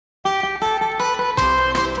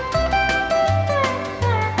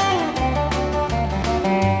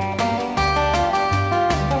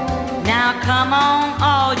come on,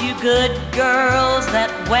 all you good girls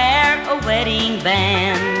that wear a wedding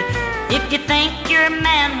band. If you think your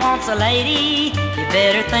man wants a lady, you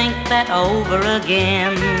better think that over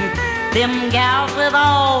again. Them gals with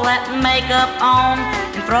all that makeup on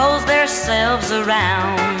and throws theirselves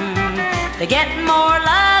around, they get more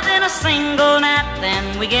love in a single night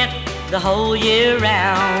than we get the whole year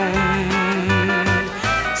round.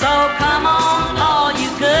 So come on, all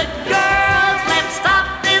you good girls, let's stop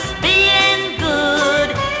this being good.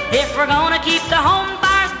 If we're gonna keep the home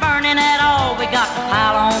fires burning at all, we got to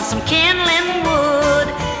pile on some kindling wood.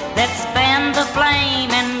 Let's fan the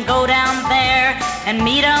flame and go down there and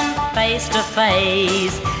meet 'em face to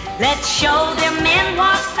face. Let's show them men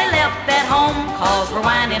what they left at home, 'cause we're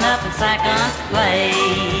winding up in second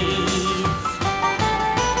place.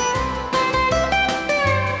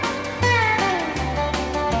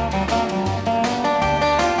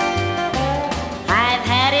 I've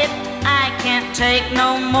had it, I can't take no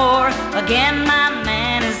more. Again, my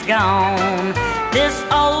man is gone. This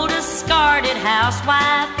old discarded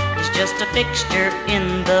housewife is just a fixture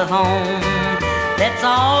in the home. Let's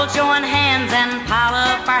all join hands and pile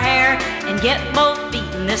up our hair and get both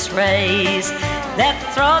feet in this race. Let's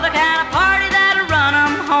throw the kind of party that'll run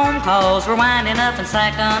 'em home, 'cause we're winding up in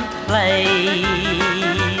second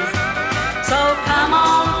place. So come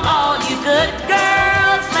on, all you good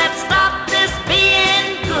girls, let's stop this being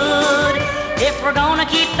good. If we're gonna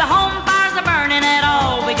keep the home fires a-burning at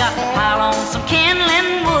all, we got to pile on some kindling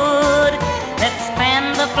wood. Let's fan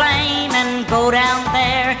the flame and go down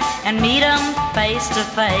there and meet 'em face to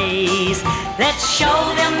face. Let's show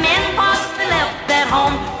them men what they left at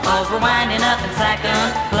home, 'cause we're winding up in second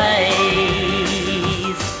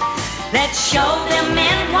place. Let's show them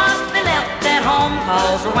men what they left at home,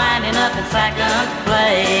 'cause we're winding up in second place.